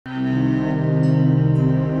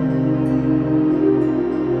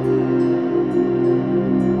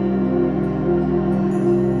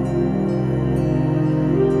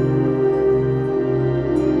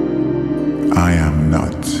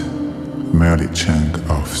a chunk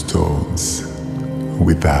of stones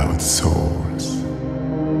without souls.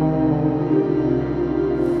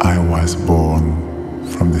 I was born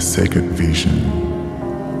from the sacred vision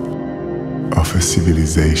of a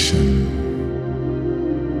civilization,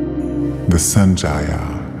 the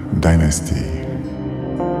Sanjaya dynasty.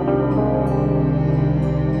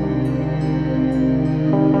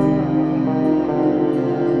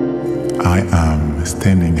 I am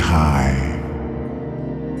standing high,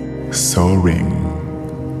 soaring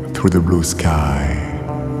through the blue sky,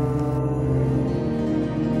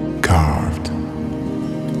 carved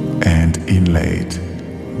and inlaid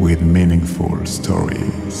with meaningful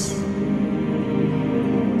stories.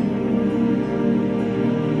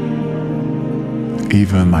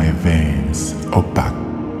 Even my veins, opaque,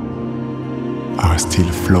 are still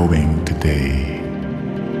flowing today,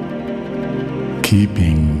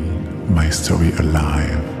 keeping my story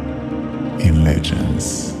alive in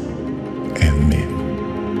legends and myth.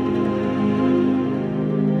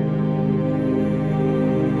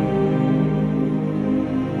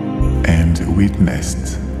 And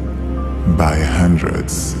witnessed by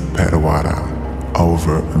hundreds per water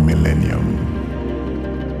over a millennium.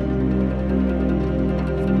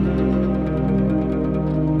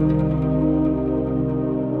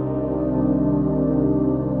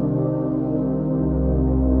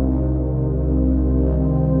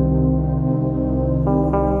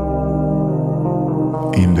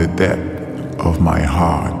 In the depth of my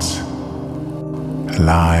heart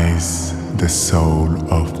lies the soul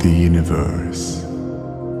of the universe,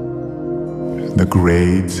 the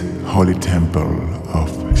great holy temple of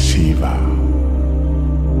Shiva.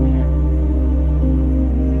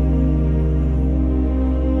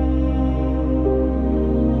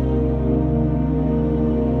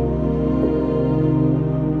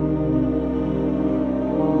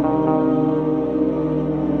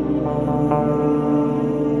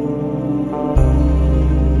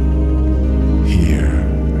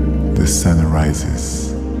 The sun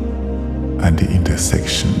rises at the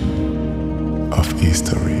intersection of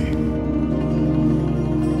history,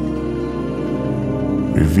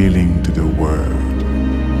 revealing to the world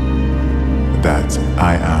that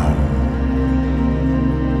I am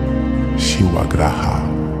Shiva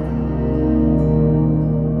Graha.